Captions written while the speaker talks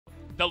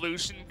the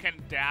Lucian can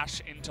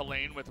dash into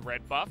lane with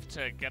red buff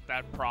to get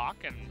that proc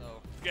and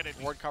get it.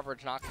 Ward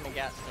coverage not going to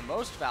get the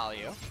most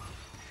value.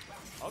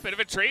 Oh, a bit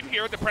of a trade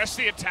here with the press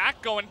the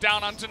attack going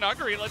down onto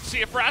Nuggery. Let's see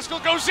if Rascal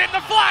goes in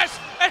the flash,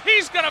 and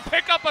he's going to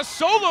pick up a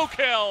solo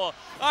kill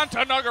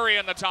onto Nuggery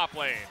in the top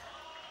lane.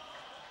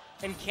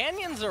 And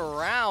Canyon's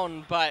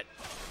around, but...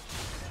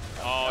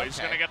 Oh, he's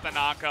going to get the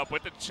knock-up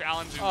with the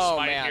challenging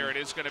smite here. It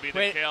is going to be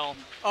the kill.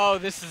 Oh,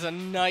 this is a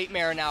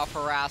nightmare now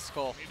for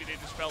Rascal. Maybe they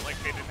just felt like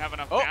they didn't have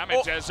enough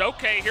damage. As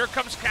okay, here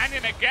comes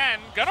Canyon again.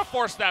 Gonna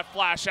force that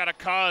flash out of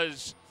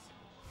Cuz.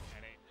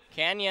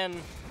 Canyon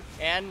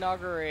and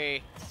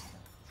Nuggery.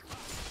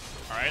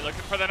 All right,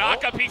 looking for the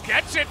knock-up. He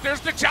gets it.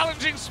 There's the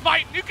challenging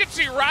smite. And you can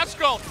see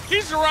Rascal.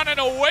 He's running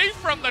away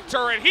from the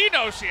turret. He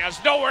knows he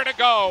has nowhere to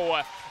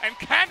go. And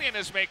Canyon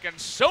is making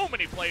so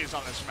many plays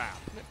on this map.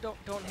 Don't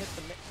hit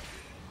the...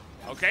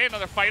 Okay,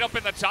 another fight up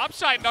in the top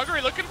side.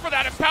 Nuggery looking for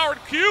that empowered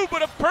Q,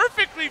 but a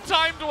perfectly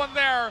timed one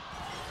there.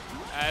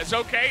 As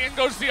okay, in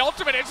goes the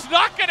ultimate. It's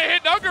not going to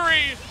hit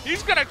Nuggery.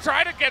 He's going to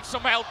try to get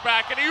some health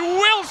back, and he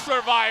will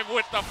survive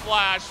with the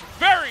flash.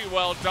 Very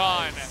well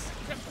done.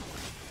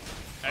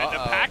 And the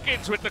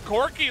package with the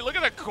Corki. Look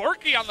at the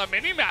Corki on the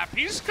minimap.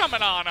 He's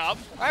coming on up.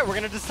 All right, we're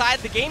going to decide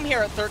the game here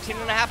at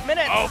 13.5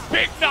 minutes. Oh,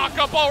 big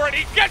knock-up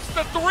already. Gets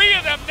the three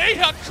of them.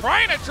 Nahon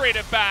trying to trade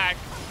it back.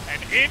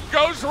 And in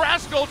goes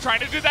Rascal, trying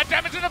to do that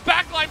damage in the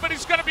backline, but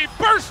he's going to be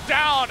burst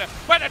down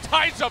by the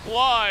Tides of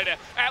Blood.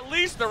 At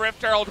least the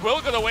Rift Herald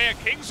will go the way of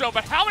Kingzone,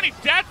 but how many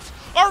deaths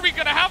are we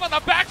going to have on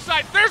the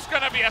backside? There's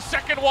going to be a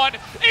second one.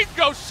 In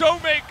goes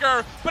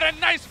Showmaker, but a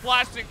nice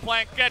blasting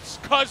plank gets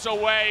Cuz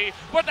away,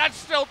 but that's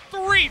still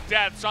 3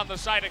 deaths on the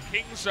side of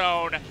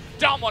Kingzone.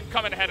 Damwon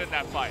coming ahead in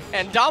that fight.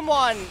 And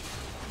Damwon,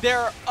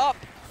 they're up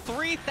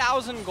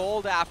 3,000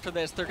 gold after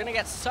this. They're going to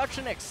get such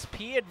an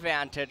XP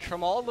advantage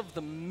from all of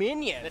the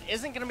minions that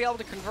isn't going to be able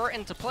to convert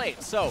into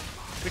plates. So,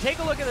 if we take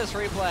a look at this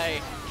replay,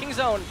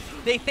 Kingzone,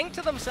 they think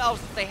to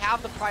themselves that they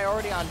have the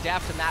priority on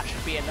depth and that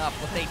should be enough,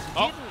 but they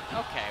didn't.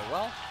 Okay,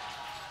 well.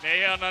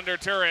 Nahon under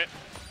turret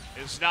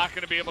is not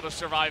going to be able to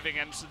survive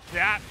against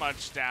that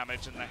much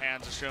damage in the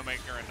hands of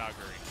Showmaker and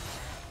Nuggery.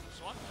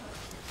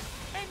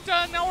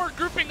 And now we're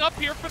grouping up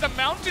here for the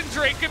Mountain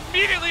Drake.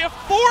 Immediately a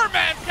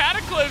 4-man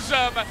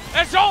Cataclysm,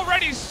 as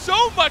already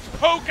so much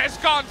poke has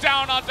gone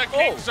down onto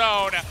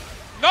Kingzone.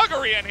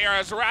 Nuggery in here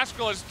as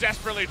Rascal is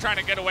desperately trying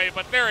to get away,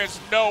 but there is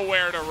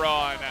nowhere to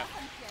run.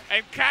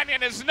 And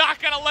Canyon is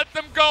not going to let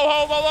them go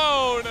home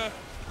alone.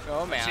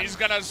 Oh, man. She's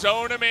going to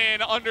zone him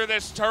in under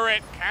this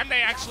turret. Can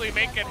they actually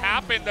make it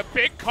happen? The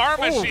big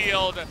Karma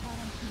shield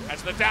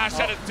as the dash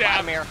out of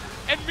death. Vladimir.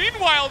 And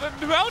meanwhile,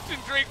 the Mountain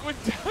Drake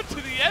went down to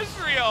the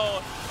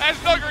Ezreal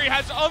as Nuggery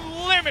has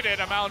unlimited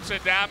amounts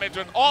of damage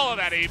with all of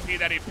that AP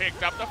that he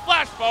picked up. The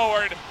flash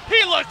forward,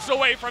 he looks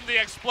away from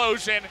the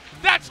explosion.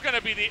 That's going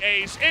to be the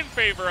ace in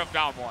favor of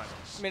Damwon.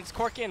 I mean, it's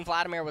Corki and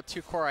Vladimir with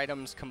 2 core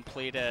items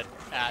completed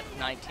at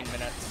 19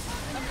 minutes.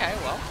 Okay,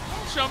 well.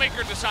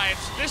 Showmaker decides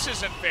this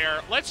isn't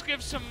fair. Let's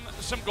give some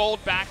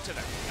gold back to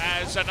them.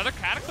 As another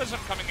Cataclysm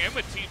coming in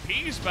with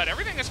TPs, but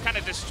everything is kind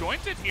of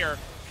disjointed here.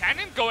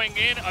 Canyon going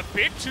in a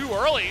bit too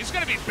early. He's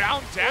going to be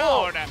bound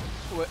down.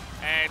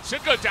 And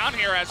should go down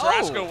here as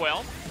Rascal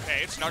will.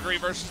 Okay, it's Nuggery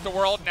versus the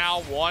world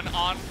now.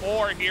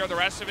 1-on-4 here. The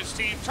rest of his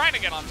team trying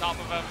to get on top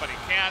of him, but he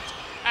can't.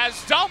 As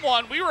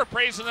Damwon, we were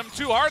praising them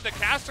too hard. The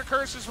caster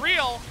curse is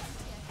real.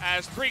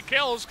 As 3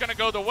 kills going to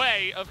go the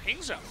way of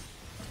Kingzone.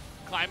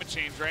 Climate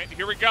change, right?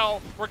 Here we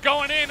go. We're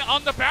going in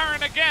on the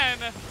Baron again.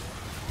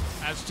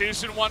 As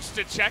Tucson wants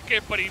to check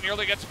it, but he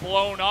nearly gets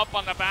blown up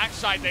on the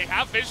backside. They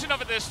have vision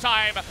of it this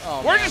time.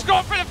 We're just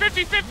going for the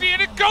 50-50,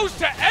 and it goes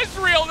to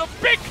Ezreal, the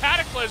big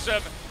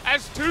Cataclysm,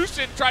 as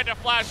Tucson tried to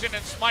flash in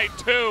and smite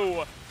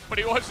 2, but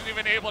he wasn't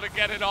even able to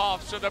get it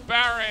off. So the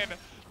Baron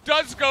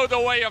does go the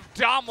way of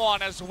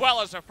Damwon as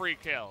well as a free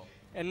kill.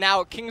 And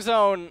now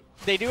Kingzone,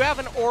 they do have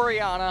an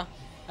Orianna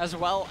as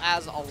well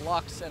as a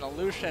Lux and a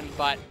Lucian,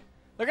 but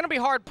they're going to be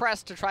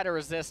hard-pressed to try to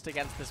resist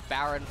against this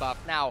Baron buff.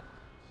 Now,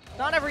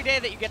 not every day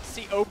that you get to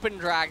see Open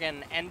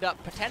Dragon end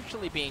up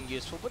potentially being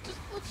useful, but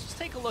let's just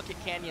take a look at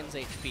Canyon's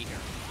HP here.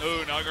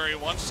 Ooh, Nuggery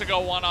wants to go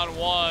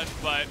one-on-one,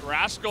 but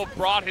Rascal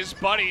brought his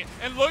buddy,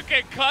 and look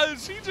at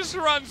Cuz, he just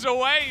runs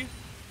away.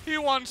 He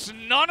wants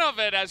none of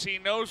it as he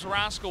knows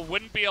Rascal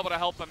wouldn't be able to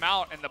help him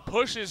out, and the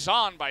push is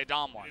on by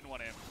Damwon. Didn't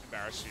want to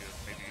embarrass you,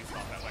 maybe you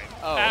thought that way.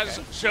 As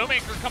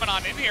Showmaker coming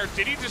on in here,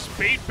 did he just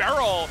bait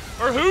Beryl?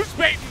 Or who's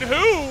baiting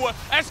who?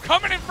 As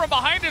coming in from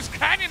behind his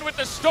Canyon with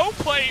the stone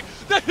plate,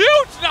 the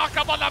huge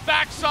knock-up on the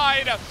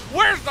backside.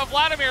 Where's the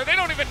Vladimir? They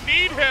don't even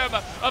need him.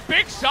 A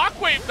big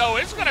shockwave, though,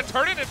 is going to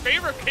turn it in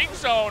favor of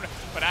Kingzone.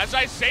 But as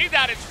I say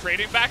that, it's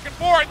trading back and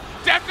forth.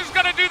 Deft is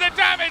going to do the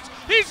damage.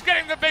 He's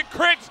getting the big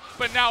crits.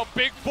 But now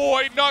big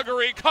boy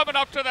Nuggery coming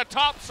up to the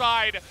top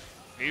side.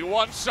 He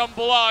wants some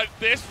blood.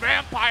 This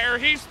vampire,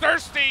 he's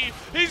thirsty.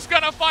 He's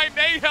going to find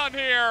Nahon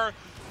here.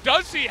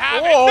 Does he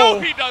have it? No,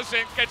 he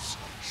doesn't. Gets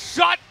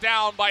shot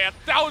down by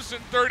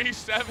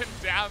 1,037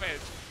 damage.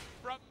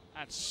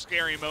 That's a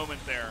scary moment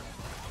there.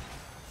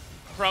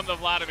 from the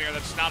Vladimir.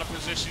 That's not a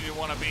position you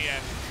want to be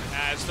in.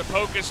 As the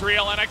poke is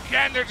real, and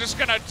again, they're just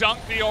gonna dunk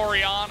the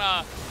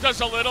Orianna.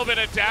 Does a little bit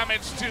of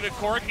damage to the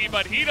Corki,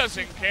 but he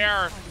doesn't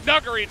care.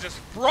 Nuggery just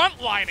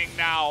frontlining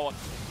now.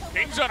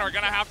 Kingzone are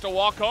gonna have to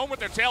walk home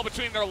with their tail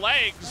between their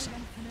legs.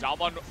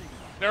 Dalmon,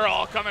 they're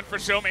all coming for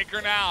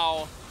Showmaker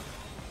now.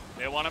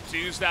 They want him to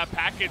use that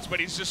package, but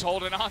he's just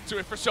holding on to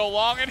it for so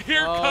long, and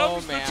here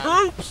comes the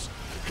troops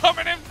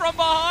coming in from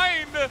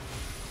behind.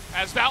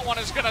 As that one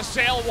is gonna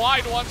sail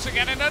wide once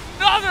again, and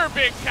another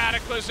big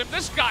cataclysm.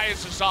 This guy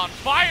is just on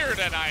fire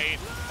tonight.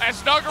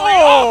 As Nuggery,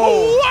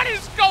 what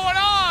is going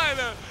on?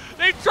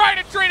 They try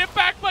to trade it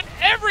back, but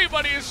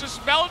everybody is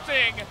just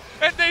melting,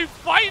 and they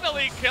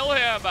finally kill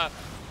him.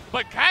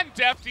 But can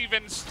Deft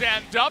even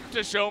stand up to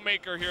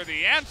Showmaker here?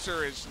 The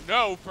answer is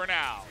no for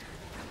now.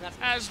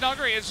 As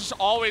Nuggery is just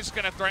always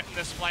gonna threaten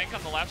this flank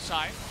on the left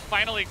side.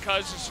 Finally,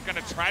 Cuz is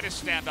gonna try to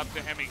stand up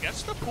to him. He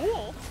gets the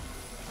pool.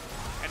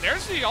 And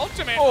there's the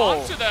ultimate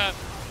onto the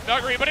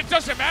Nuggery, but it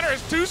doesn't matter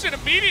as Tucson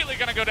immediately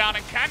going to go down,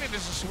 and Canyon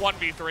is just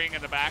 1v3ing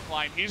in the back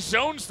line. He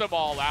zones them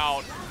all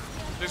out.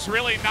 There's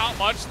really not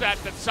much that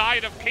the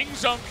side of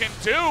Kingzone can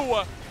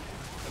do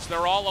as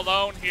they're all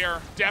alone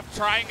here. Deft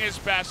trying his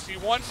best. He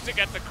wants to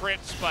get the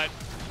crits, but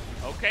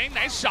okay,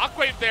 nice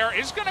shockwave there.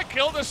 Is going to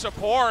kill the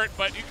support,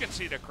 but you can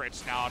see the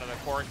crits now out of the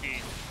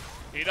Corki.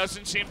 He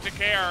doesn't seem to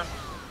care.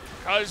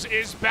 Cuz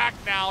is back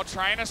now,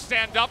 trying to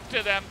stand up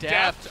to them.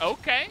 Deft,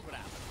 okay.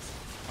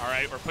 All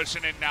right, we're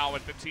pushing in now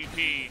with the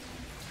TP.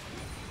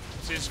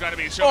 This is going to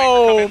be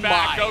Showmaker coming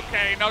back.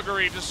 Okay,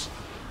 Nuggery just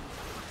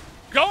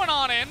going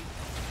on in.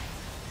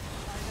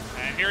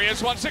 And here he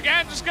is once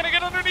again, just going to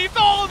get underneath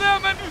all of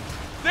them. And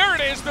there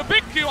it is, the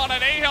big Q on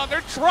an A-Hound.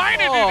 They're trying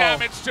to do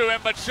damage to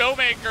him, but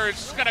Showmaker is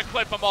just going to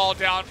clip them all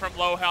down from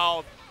low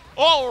health.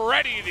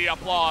 Already the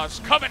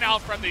applause coming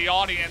out from the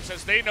audience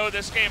as they know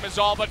this game is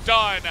all but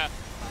done.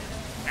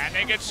 And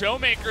they get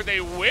Showmaker,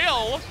 they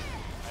will.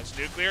 As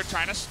Nuclear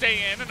trying to stay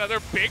in, another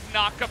big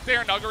knock up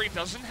there. Nuggery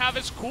doesn't have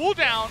his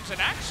cooldowns,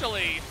 and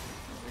actually,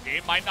 the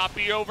game might not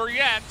be over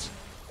yet,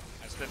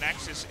 as the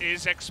Nexus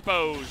is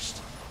exposed.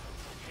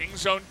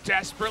 Kingzone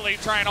desperately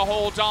trying to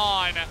hold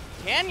on.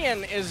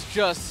 Canyon is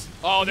just,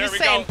 there we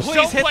go.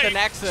 Please hit the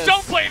Nexus.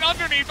 Stoneplane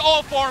underneath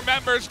all four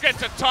members,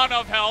 gets a ton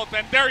of health,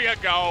 and there you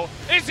go.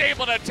 Is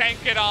able to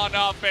tank it on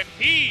up, and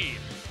he...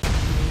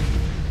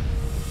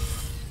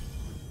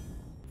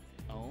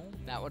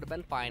 That would have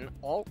been fine.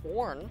 All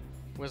Ornn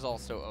was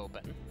also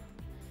open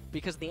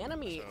because the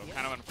enemy... So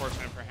kind of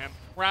unfortunate for him.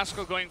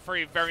 Rascal going for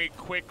a very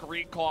quick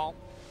recall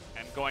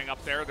and going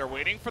up there. They're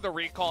waiting for the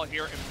recall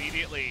here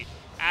immediately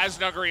as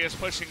Nuggery is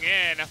pushing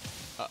in,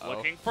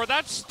 looking for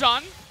that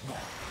stun.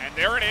 And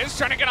there it is,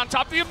 trying to get on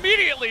top. He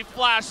immediately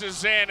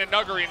flashes in, and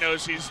Nuggery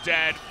knows he's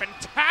dead.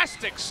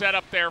 Fantastic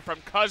setup there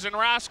from Cousin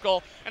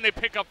Rascal, and they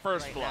pick up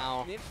first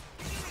blood.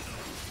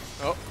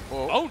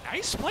 Oh,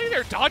 nice play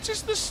there.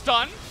 Dodges the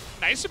stun.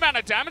 Nice amount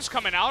of damage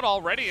coming out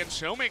already, and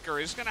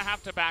Showmaker is going to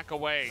have to back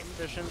away.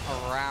 Vision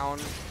around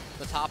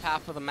the top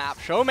half of the map.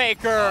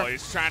 Showmaker! Oh,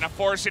 he's trying to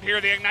force it here.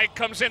 The Ignite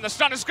comes in. The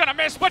stun is going to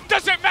miss, but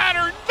does it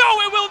matter?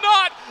 No, it will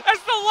not, as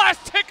the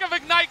last tick of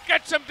Ignite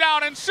gets him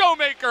down, and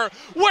Showmaker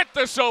with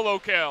the solo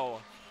kill.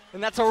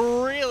 And that's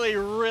a really,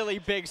 really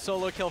big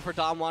solo kill for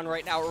Damwon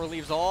right now. It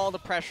relieves all the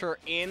pressure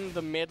in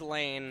the mid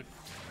lane.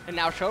 And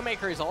now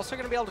Showmaker is also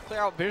going to be able to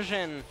clear out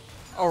Vision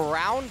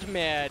around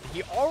mid.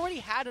 He already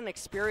had an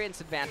experience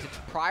advantage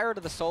prior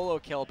to the solo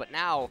kill, but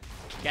now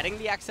getting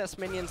the excess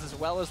minions as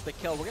well as the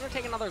kill. We're going to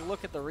take another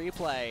look at the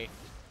replay.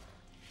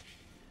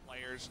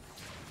 Players,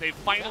 they've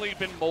finally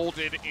been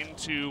molded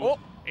into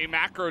a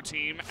macro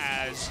team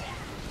as,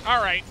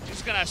 all right,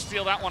 he's going to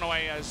steal that one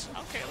away as,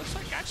 okay, looks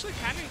like actually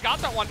Canyon got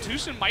that one.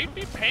 Tucson might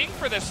be paying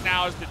for this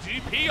now as the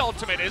GP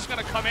ultimate is going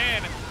to come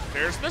in.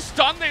 There's the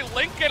stun. They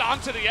link it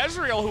onto the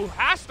Ezreal, who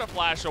has to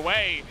flash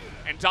away.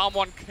 And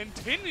Damwon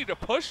continue to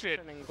push it.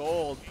 In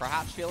gold,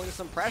 perhaps feeling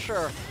some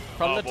pressure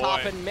from the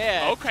top and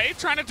mid. Okay,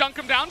 trying to dunk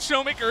him down.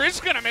 Showmaker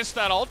is going to miss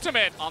that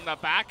ultimate on the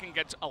back and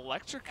gets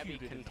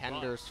electrocuted. Heavy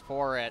contenders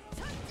for it.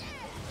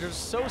 They're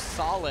so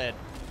solid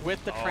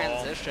with the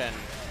transition.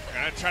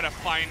 Gonna try to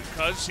find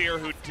Cuz here,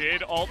 who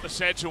did ult the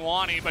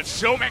Sejuani, but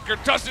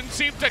Showmaker doesn't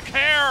seem to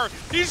care.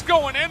 He's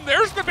going in.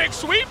 There's the big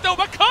sweep, though,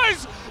 but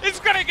Cuz is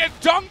gonna get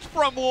dunked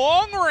from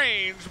long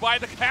range by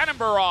the Cannon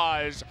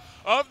Barrage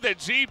of the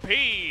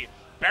GP.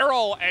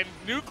 Barrel and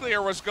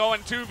Nuclear was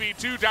going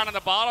 2v2 down on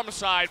the bottom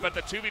side, but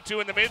the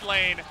 2v2 in the mid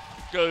lane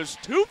goes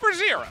 2 for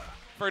 0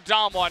 for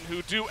Damwon,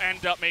 who do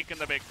end up making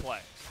the big play.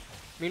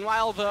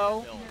 Meanwhile,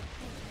 though... No,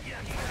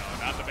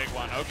 not the big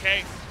one.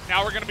 Okay,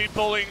 now we're going to be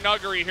bullying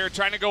Nuggery here,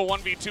 trying to go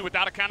 1v2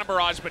 without a Cannon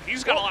Barrage, but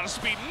he's got a lot of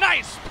speed.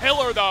 Nice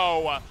pillar,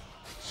 though.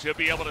 Should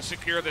be able to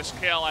secure this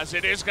kill, as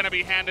it is going to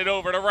be handed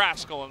over to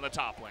Rascal in the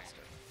top lane.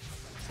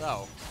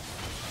 So...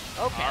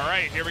 okay. All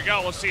right, here we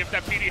go. We'll see if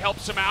that PD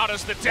helps him out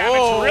as the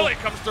damage really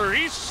comes through.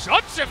 He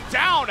shuts him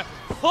down,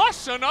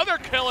 plus another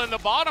kill in the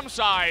bottom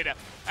side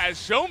as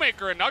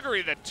Showmaker and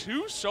Nuggery, the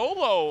two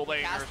solo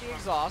laners. Cast the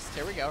exhaust.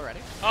 Here we go, ready?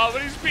 Oh,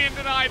 but he's being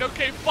denied.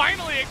 Okay,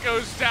 finally it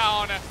goes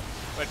down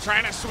But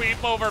trying to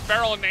sweep over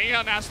Beryl.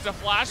 Neon has to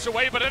flash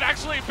away, but it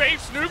actually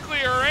baits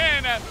Nuclear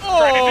in.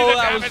 Trying to do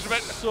the damage,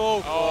 but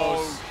so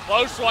close.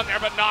 Close one there,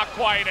 but not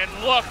quite. And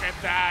look at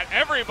that.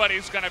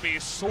 Everybody's going to be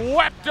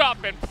swept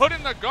up and put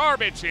in the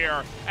garbage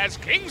here as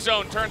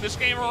Kingzone turned this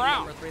game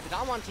around. Number 3, the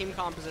Damwon team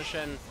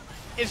composition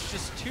is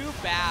just too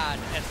bad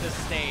at this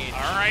stage.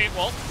 All right,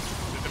 well,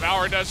 the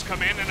Devourer does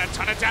come in and a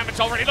ton of damage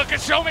already. Look at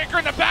Showmaker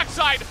in the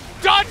backside.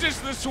 Dodges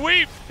the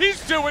sweep.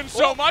 He's doing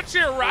so much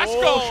here.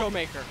 Rascal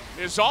Showmaker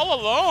is all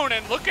alone,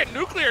 and look at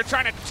Nuclear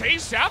trying to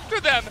chase after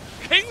them.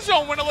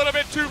 Kingzone went a little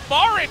bit too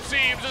far, it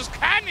seems, as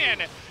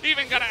Canyon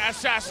even gonna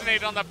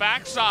assassinate on the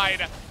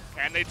backside.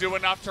 Can they do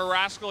enough to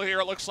Rascal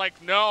here? It looks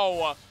like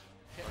no.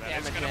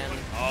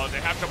 Oh, they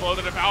have to blow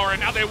the Devourer,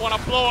 and now they want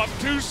to blow up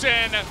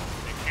Tucson.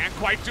 Can't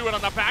quite do it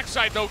on the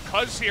backside though,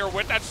 Cuz here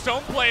with that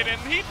stone plate, and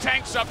he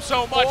tanks up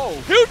so much.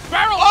 Huge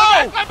barrel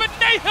on the backline, but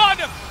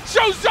Nahon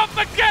shows up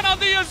again on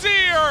the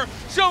Azir.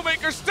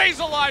 Showmaker stays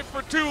alive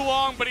for too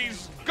long, but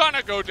he's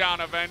gonna go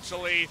down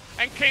eventually.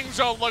 And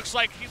Kingzone looks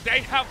like they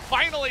have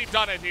finally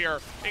done it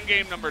here in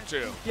game number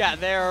 2. Yeah,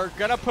 they're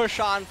gonna push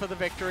on for the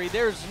victory.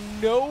 There's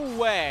no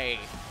way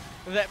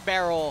that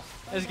Beryl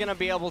is gonna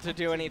be able to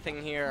do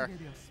anything here.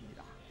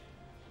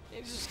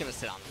 He's just gonna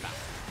sit on the back.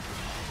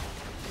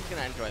 He's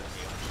gonna enjoy the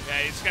view. Yeah,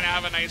 he's gonna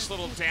have a nice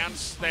little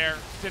dance there,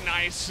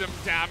 deny some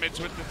damage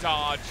with the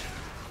dodge.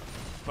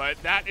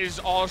 But that is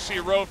all she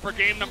wrote for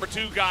game number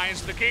 2,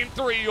 guys. The game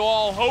 3 you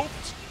all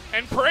hoped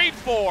and prayed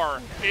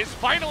for is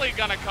finally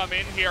gonna come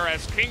in here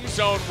as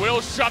Kingzone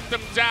will shut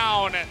them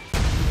down.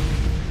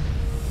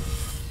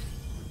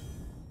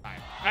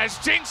 As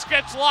Jinx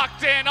gets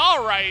locked in,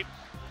 all right,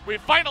 we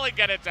finally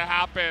get it to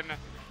happen.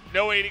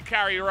 No 80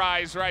 carry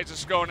Rise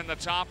is going in the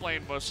top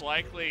lane most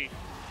likely.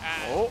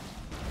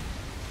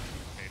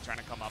 Trying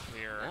to come up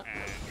here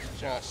and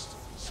just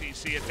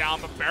CC it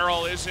down. The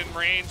Beryl is in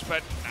range,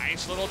 but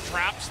nice little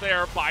traps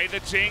there by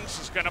the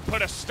Jinx is going to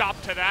put a stop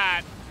to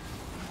that.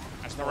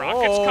 As the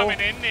Rocket's coming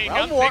in,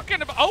 Negan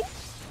thinking about,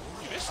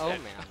 he missed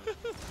it. Man.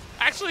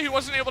 Actually, he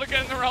wasn't able to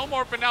get in the Realm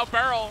Warp, and now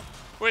Beryl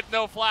with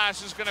no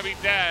flash is going to be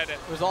dead. It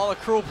was all a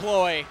cruel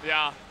ploy.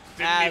 Yeah,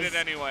 didn't need it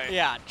anyway.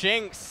 Yeah,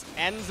 Jinx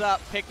ends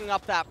up picking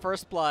up that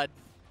first blood.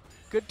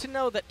 Good to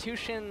know that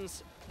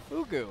Tushin's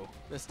Ugu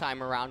this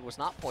time around was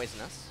not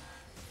poisonous.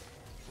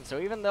 And so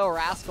even though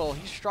Rascal,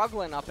 he's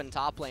struggling up in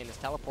top lane, his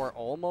teleport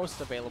almost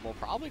available,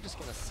 probably just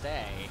going to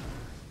stay.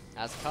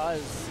 As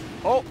Cuz,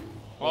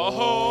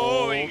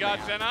 he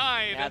got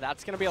denied. Yeah,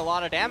 that's going to be a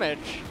lot of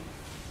damage.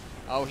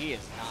 Oh, he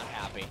is not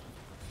happy.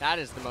 That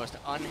is the most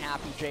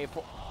unhappy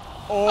J4.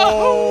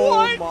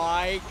 Oh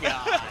my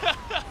god.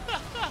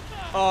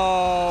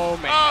 Oh,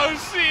 man. Oh,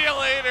 see you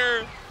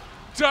later.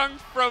 Dunked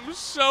from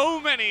so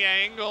many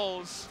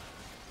angles.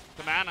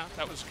 The mana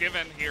that was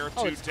given here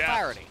to it's Death.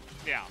 Clarity.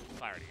 Yeah,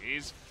 Clarity.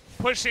 He's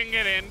pushing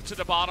it into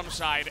the bottom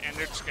side, and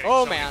they're just getting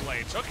many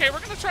blades. Okay, we're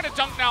going to try to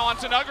dunk now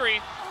onto Nuggery.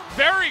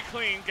 Very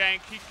clean gank.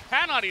 He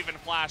cannot even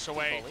flash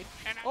away.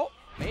 And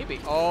Maybe.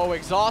 Oh,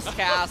 exhaust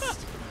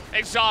cast.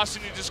 Exhaust,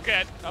 and you just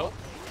get...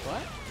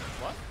 What?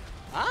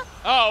 Huh?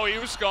 Oh, he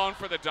was going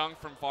for the dunk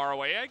from far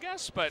away, I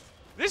guess, but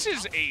this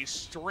is a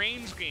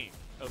strange game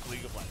of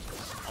League of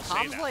Legends. I'll say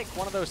Tom's that. like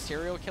one of those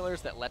serial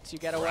killers that lets you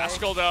get away.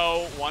 Rascal,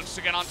 though, wants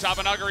to get on top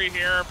of Nuggery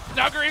here.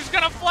 Nuggery's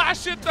going to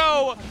flash it,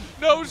 though.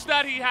 Knows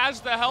that he has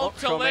the health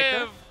to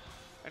live.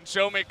 And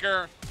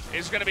Showmaker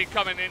is going to be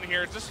coming in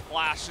here. Just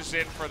flashes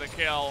in for the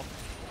kill.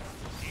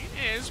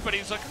 He is, but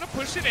he's looking to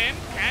push it in.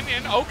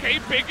 Canyon, okay,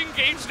 big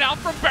engage now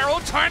from Beryl,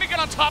 trying to get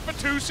on top of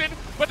Tucson,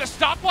 but the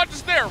stopwatch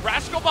is there.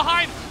 Rascal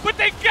behind, but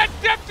they get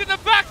depth in the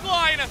back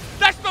line.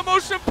 That's the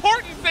most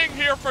important thing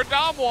here for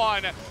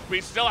Damwon.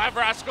 We still have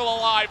Rascal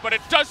alive, but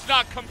it does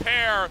not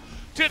compare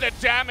to the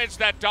damage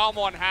that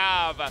Damwon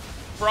have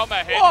from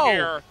a hit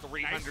here.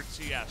 300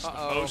 CS, the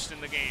most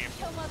in the game.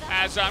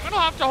 As I'm going to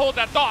have to hold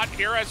that thought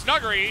here as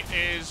Nuggery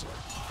is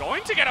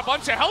going to get a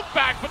bunch of health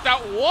back, but that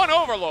one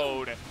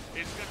overload is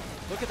going to...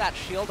 Look at that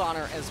shield on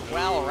her as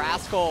well.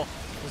 Rascal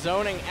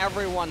zoning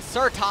everyone.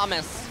 Sir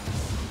Thomas,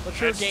 the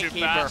true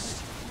gatekeeper.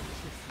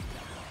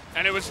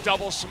 And it was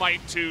double smite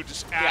too,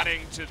 just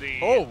adding to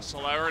the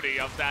celerity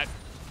of that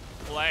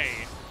play.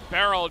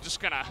 Beryl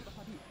just gonna,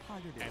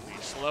 and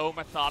the slow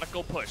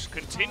methodical push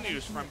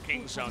continues from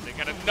Kingzone. They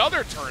get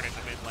another turn in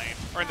the mid lane,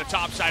 or in the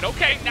top side.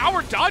 Okay, now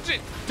we're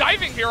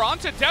diving here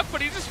onto Depth,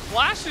 but he just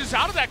flashes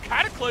out of that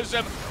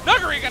Cataclysm.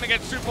 Nuggery gonna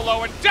get super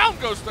low, and down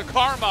goes the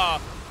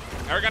Karma.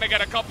 They're going to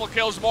get a couple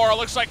kills more. It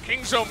looks like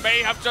Kingzone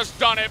may have just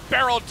done it.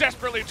 Beryl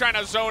desperately trying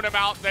to zone him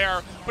out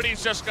there, but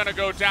he's just going to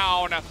go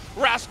down.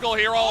 Rascal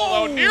here all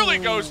alone nearly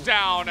goes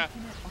down.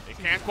 They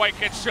can't quite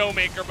get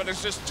Showmaker, but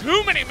there's just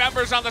too many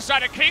members on the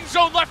side of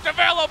Kingzone left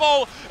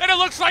available, and it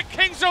looks like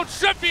Kingzone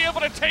should be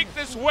able to take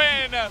this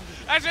win,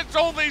 as it's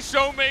only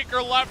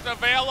Showmaker left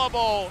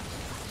available.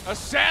 A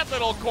sad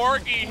little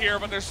Corgi here,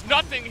 but there's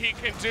nothing he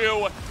can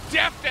do.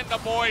 Deft and the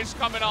boys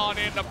coming on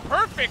in. The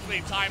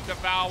perfectly timed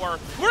Devour.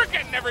 We're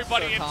getting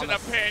everybody into the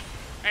pit.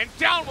 And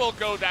down will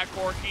go that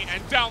Corgi,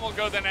 and down will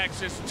go the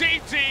Nexus.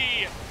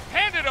 GG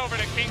hand it over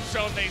to King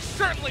Zone. They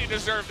certainly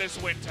deserve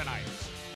this win tonight.